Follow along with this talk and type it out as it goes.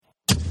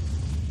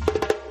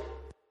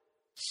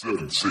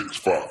7, 6,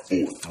 5,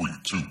 4, 3,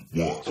 2, 1.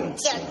 You'll never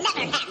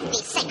have the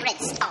sacred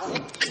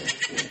stone.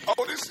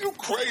 Oh, this you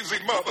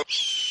crazy mother.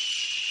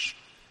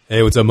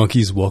 Hey, what's up,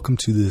 monkeys? Welcome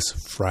to this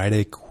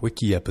Friday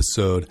Quickie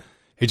episode.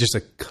 Hey, just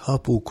a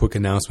couple quick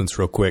announcements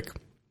real quick.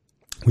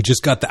 We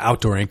just got the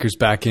Outdoor Anchors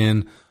back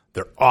in.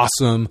 They're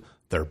awesome.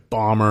 They're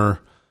bomber.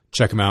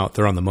 Check them out.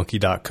 They're on the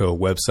monkey.co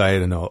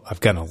website. I know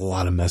I've gotten a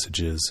lot of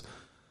messages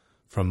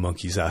from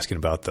monkeys asking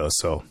about those.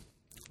 So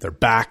they're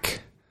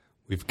back.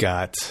 We've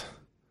got,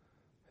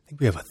 I think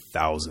we have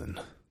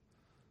 1,000.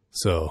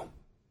 So,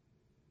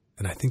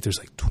 and I think there's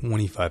like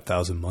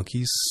 25,000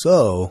 monkeys.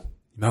 So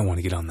you might want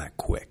to get on that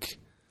quick.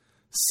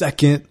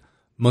 Second,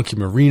 Monkey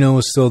Merino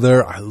is still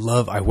there. I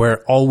wear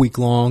it all week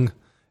long.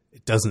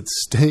 It doesn't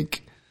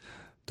stink.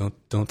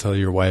 Don't tell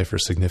your wife or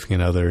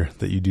significant other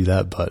that you do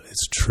that, but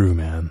it's true,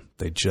 man.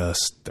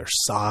 They're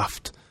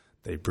soft,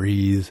 they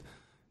breathe,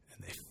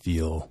 and they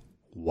feel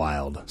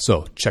wild.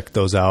 So check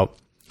those out.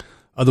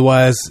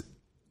 Otherwise,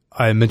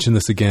 I mentioned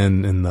this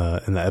again in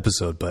the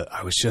episode, but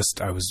I've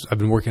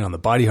been working on the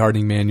body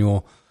hardening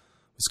manual.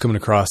 I was coming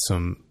across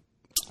some,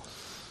 I'm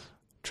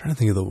trying to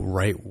think of the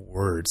right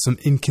word, some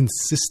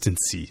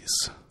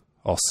inconsistencies,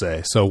 I'll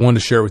say. So I wanted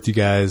to share it with you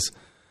guys.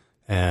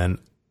 And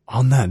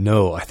on that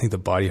note, I think the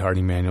body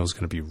hardening manual is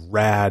going to be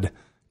rad.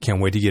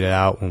 Can't wait to get it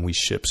out when we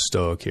ship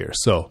Stoic here.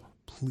 So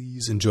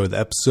please enjoy the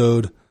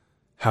episode.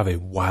 Have a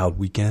wild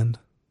weekend.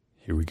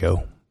 Here we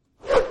go.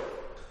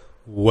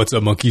 What's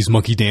up, monkeys?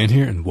 Monkey Dan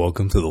here, and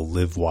welcome to the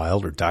Live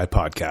Wild or Die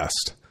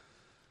podcast.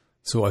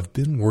 So I've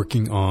been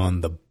working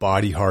on the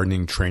body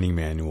hardening training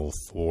manual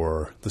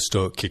for the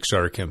Stoic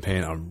Kickstarter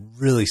campaign. I'm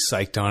really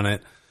psyched on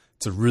it.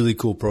 It's a really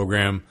cool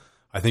program.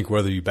 I think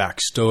whether you back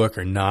Stoic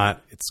or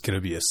not, it's going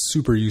to be a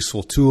super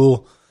useful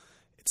tool.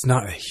 It's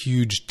not a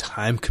huge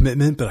time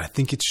commitment, but I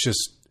think it's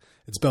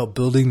about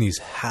building these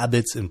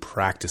habits and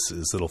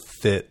practices that'll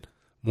fit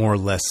more or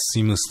less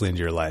seamlessly into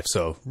your life.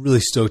 So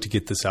really stoked to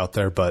get this out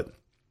there. But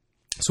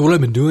so what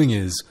I've been doing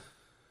is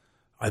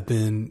I've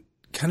been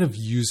kind of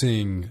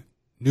using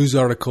news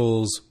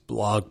articles,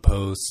 blog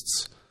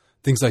posts,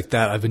 things like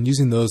that. I've been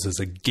using those as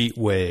a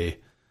gateway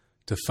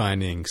to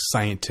finding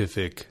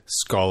scientific,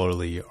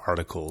 scholarly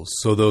articles.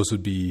 So those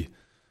would be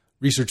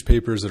research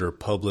papers that are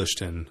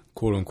published in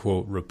quote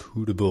unquote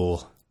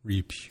reputable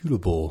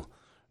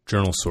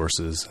journal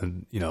sources.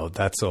 And,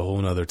 that's a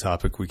whole nother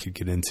topic we could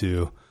get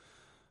into.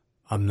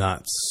 I'm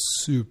not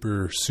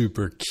super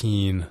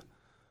keen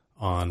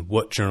on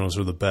what journals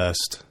are the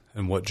best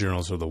and what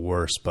journals are the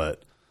worst,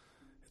 but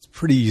it's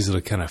pretty easy to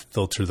kind of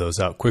filter those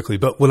out quickly.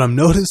 But what I'm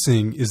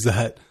noticing is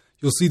that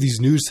you'll see these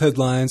news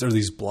headlines or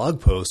these blog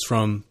posts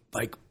from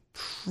like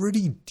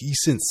pretty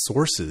decent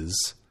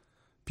sources,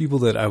 people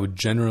that I would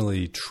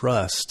generally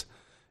trust,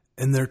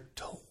 and they're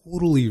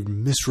totally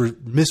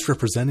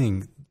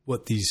misrepresenting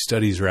what these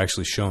studies are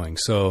actually showing.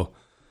 So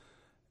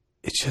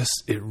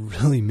it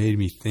really made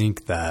me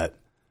think that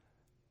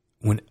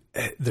when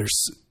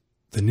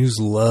the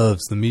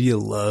media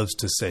loves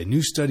to say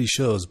new study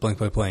shows blank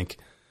by blank,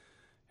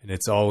 and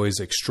it's always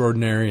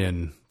extraordinary.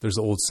 And there's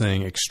the old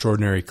saying,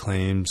 extraordinary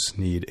claims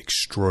need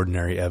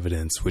extraordinary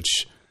evidence,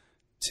 which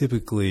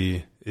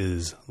typically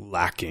is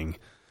lacking.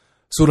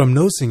 So what I'm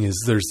noticing is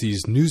there's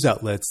these news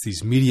outlets,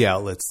 these media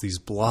outlets, these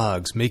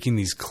blogs making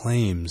these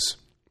claims,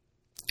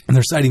 and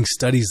they're citing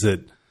studies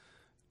that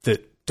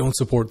don't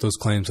support those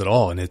claims at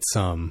all. And it's,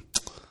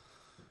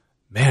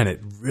 it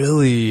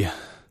really,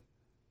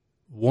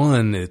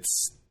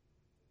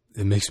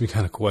 it makes me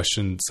kind of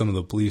question some of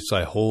the beliefs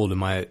I hold.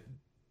 Am I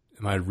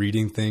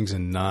reading things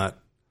and not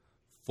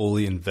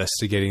fully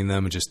investigating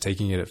them and just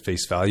taking it at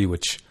face value,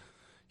 which,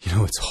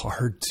 it's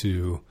hard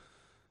to,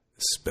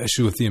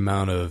 especially with the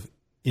amount of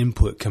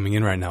input coming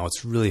in right now,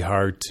 it's really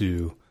hard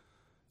to,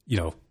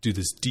 do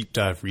this deep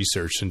dive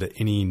research into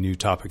any new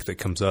topic that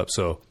comes up.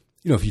 So,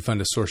 if you find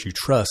a source you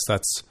trust,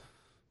 that's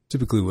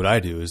typically what I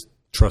do, is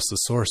trust the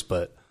source.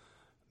 But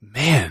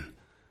man,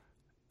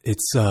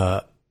 it's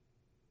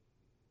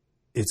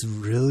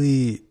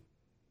really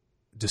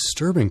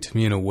disturbing to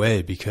me in a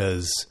way,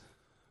 because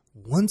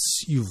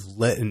once you've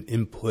let an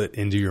input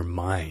into your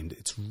mind,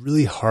 it's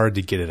really hard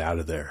to get it out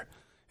of there.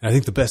 And I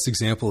think the best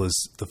example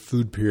is the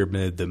food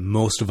pyramid that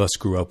most of us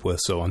grew up with.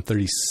 So I'm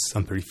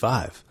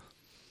 35.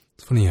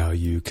 It's funny how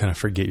you kind of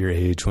forget your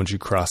age once you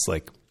cross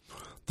like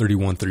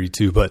 31,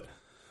 32. But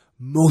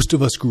most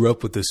of us grew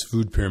up with this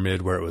food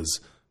pyramid where it was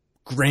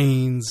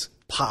grains,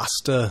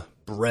 pasta,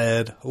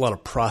 bread, a lot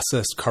of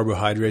processed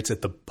carbohydrates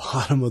at the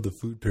bottom of the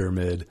food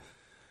pyramid.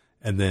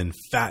 And then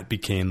fat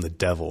became the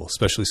devil,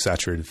 especially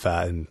saturated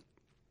fat. And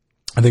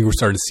I think we're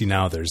starting to see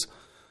now there's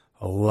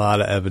a lot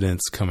of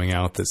evidence coming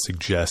out that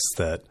suggests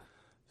that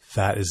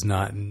fat is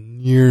not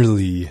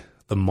nearly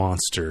the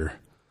monster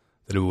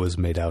that it was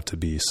made out to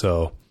be.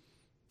 So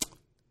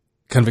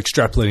kind of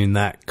extrapolating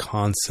that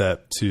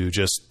concept to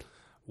just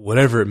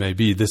whatever it may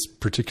be. This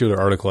particular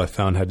article I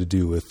found had to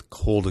do with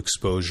cold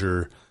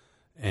exposure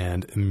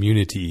and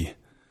immunity.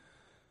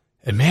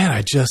 And man,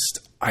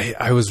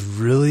 I was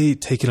really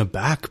taken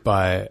aback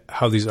by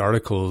how these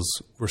articles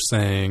were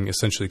saying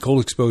essentially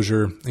cold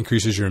exposure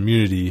increases your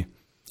immunity.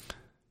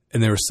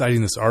 And they were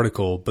citing this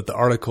article, but the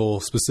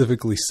article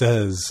specifically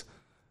says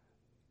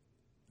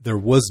there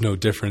was no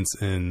difference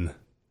in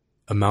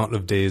amount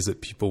of days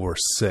that people were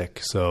sick.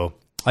 So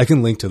I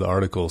can link to the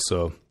article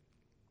so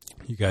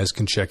you guys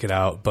can check it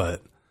out.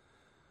 But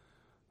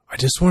I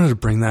just wanted to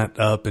bring that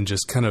up and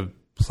just kind of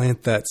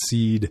plant that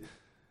seed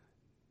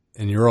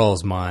in your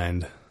all's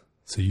mind,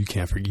 so you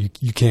can't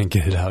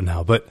get it out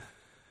now. But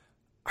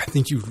I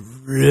think you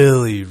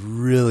really,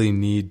 really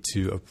need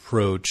to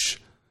approach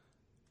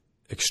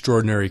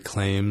extraordinary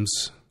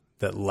claims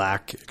that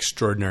lack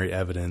extraordinary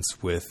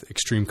evidence with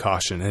extreme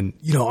caution. And,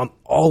 I'm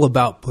all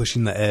about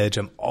pushing the edge.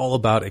 I'm all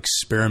about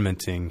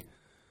experimenting.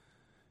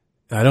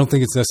 And I don't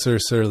think it's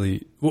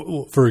necessarily,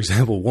 for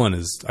example, one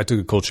is I took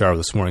a cold shower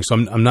this morning. So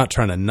I'm not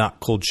trying to knock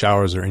cold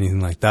showers or anything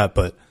like that,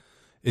 but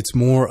it's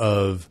more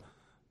of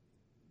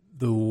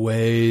the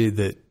way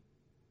that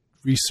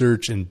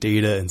research and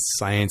data and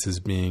science is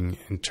being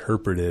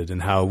interpreted,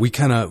 and how we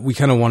kind of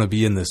want to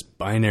be in this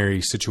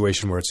binary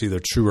situation where it's either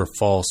true or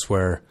false,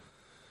 where,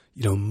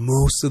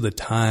 most of the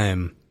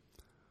time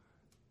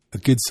a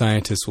good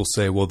scientist will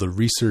say, well, the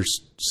research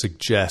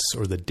suggests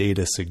or the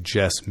data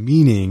suggests,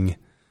 meaning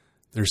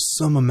there's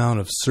some amount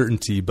of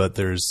certainty, but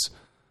there's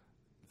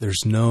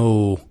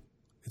no,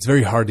 it's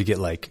very hard to get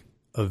like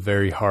a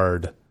very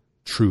hard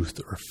truth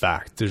or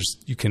fact.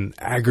 You can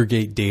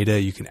aggregate data,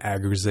 you can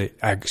aggregate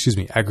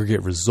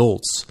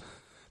results.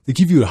 They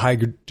give you a high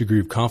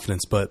degree of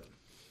confidence, but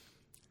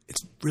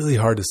it's really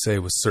hard to say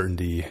with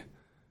certainty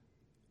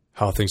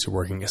how things are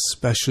working,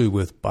 especially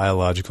with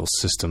biological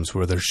systems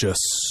where there's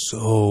just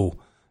so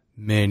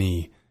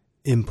many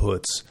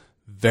inputs,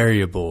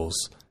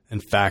 variables,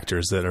 and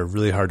factors that are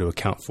really hard to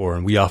account for.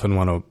 And we often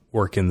want to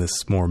work in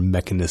this more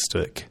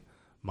mechanistic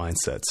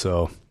mindset.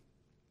 So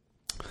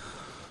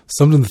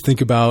something to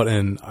think about.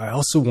 And I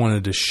also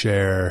wanted to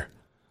share,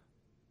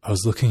 I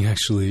was looking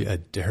actually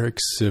at Derek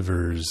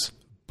Sivers'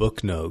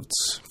 book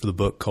notes for the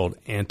book called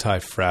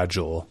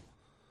Anti-Fragile.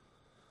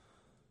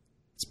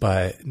 It's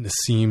by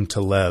Nassim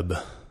Taleb.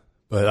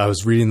 But I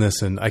was reading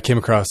this and I came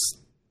across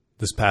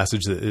this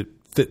passage that it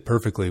fit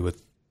perfectly with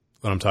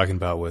what I'm talking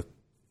about with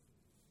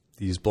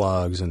these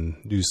blogs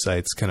and news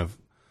sites kind of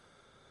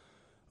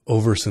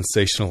over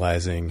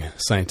sensationalizing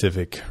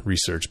scientific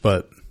research.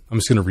 But I'm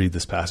just going to read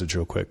this passage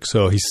real quick.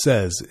 So he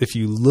says, if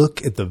you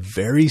look at the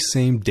very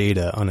same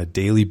data on a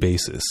daily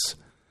basis,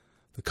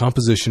 the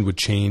composition would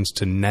change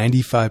to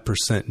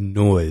 95%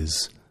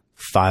 noise,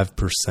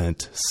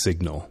 5%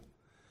 signal.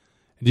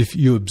 And if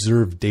you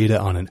observe data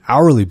on an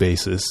hourly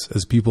basis,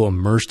 as people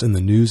immersed in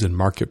the news and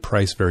market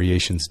price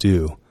variations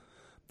do,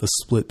 the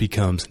split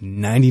becomes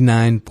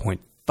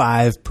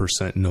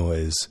 99.5%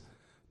 noise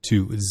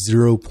to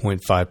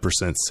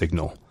 0.5%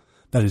 signal.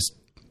 That is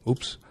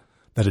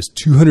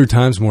 200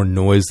 times more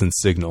noise than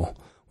signal,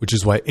 which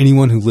is why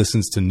anyone who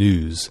listens to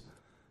news,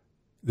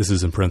 this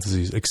is in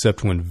parentheses,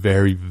 except when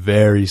very,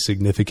 very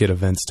significant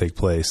events take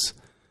place,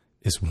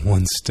 is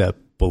one step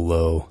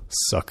below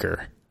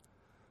sucker.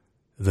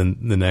 Then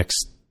the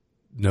next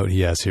note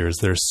he has here is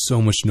there's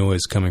so much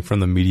noise coming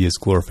from the media's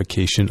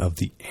glorification of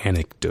the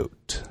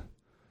anecdote.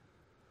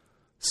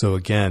 So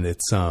again,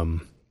 it's the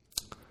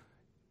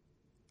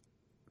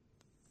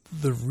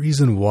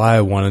reason why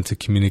I wanted to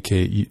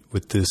communicate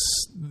with this,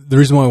 the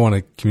reason why I want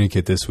to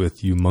communicate this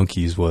with you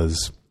monkeys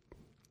was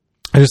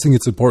I just think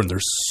it's important.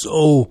 There's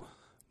so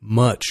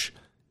much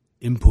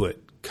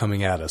input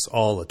coming at us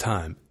all the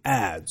time.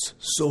 Ads,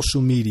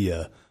 social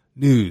media,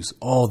 news,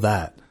 all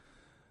that.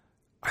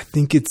 I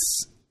think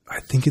it's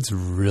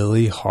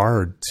really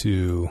hard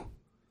to,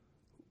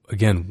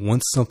 again,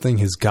 once something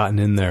has gotten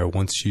in there,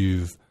 once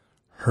you've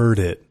heard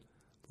it,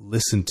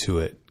 listened to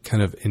it,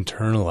 kind of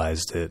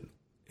internalized it,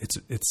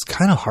 it's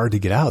kind of hard to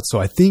get out. So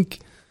I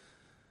think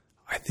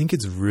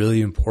it's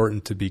really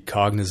important to be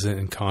cognizant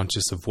and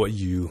conscious of what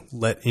you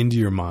let into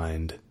your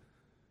mind.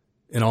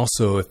 And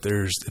also if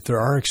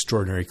there are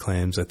extraordinary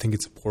claims, I think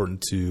it's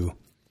important to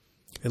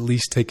at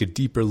least take a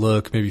deeper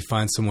look, maybe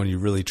find someone you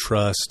really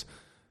trust.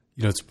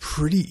 It's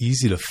pretty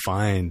easy to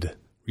find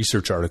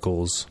research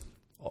articles.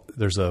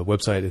 There's a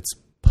website, it's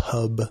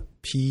pubmed.gov.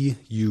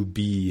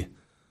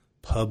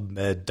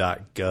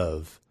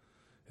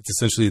 It's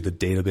essentially the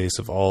database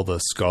of all the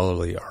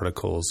scholarly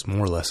articles,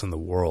 more or less, in the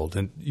world.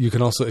 And you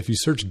can also, if you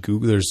search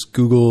Google, there's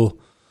Google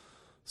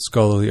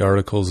scholarly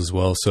articles as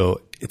well.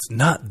 So it's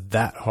not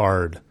that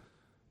hard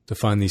to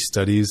find these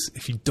studies.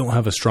 If you don't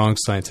have a strong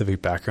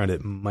scientific background,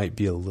 it might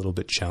be a little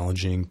bit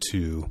challenging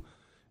to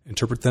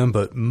interpret them.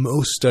 But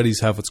most studies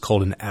have what's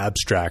called an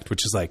abstract,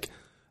 which is like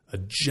a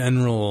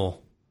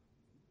general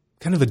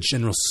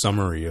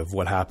summary of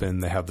what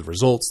happened. They have the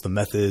results, the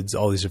methods,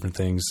 all these different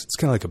things. It's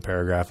kind of like a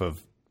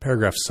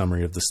paragraph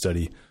summary of the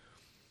study.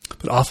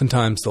 But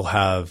oftentimes they'll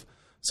have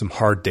some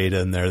hard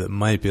data in there that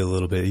might be a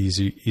little bit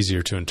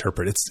easier to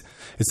interpret. It's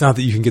not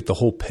that you can get the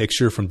whole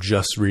picture from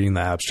just reading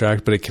the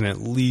abstract, but it can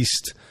at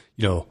least,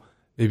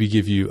 maybe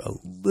give you a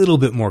little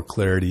bit more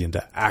clarity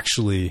into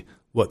actually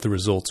what the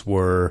results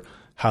were,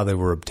 how they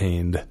were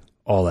obtained,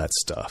 all that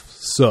stuff.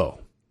 So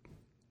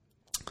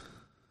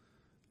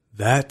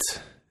that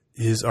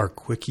is our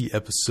quickie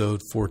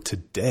episode for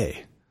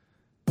today.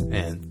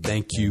 And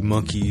thank you,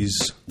 monkeys,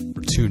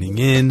 for tuning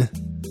in.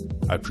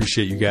 I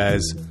appreciate you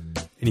guys.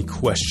 Any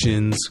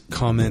questions,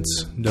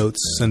 comments,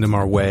 notes, send them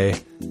our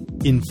way.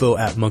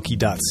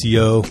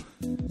 info@monkey.co.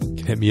 You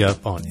can hit me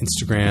up on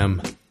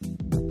Instagram,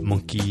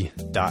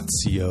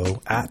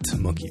 monkey.co,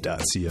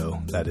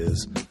 @monkey.co, that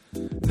is.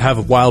 And have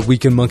a wild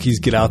weekend, monkeys.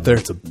 Get out there.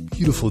 It's a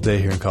beautiful day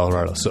here in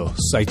Colorado, so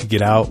psyched to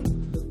get out.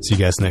 See you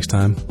guys next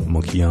time.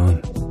 Monkey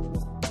on.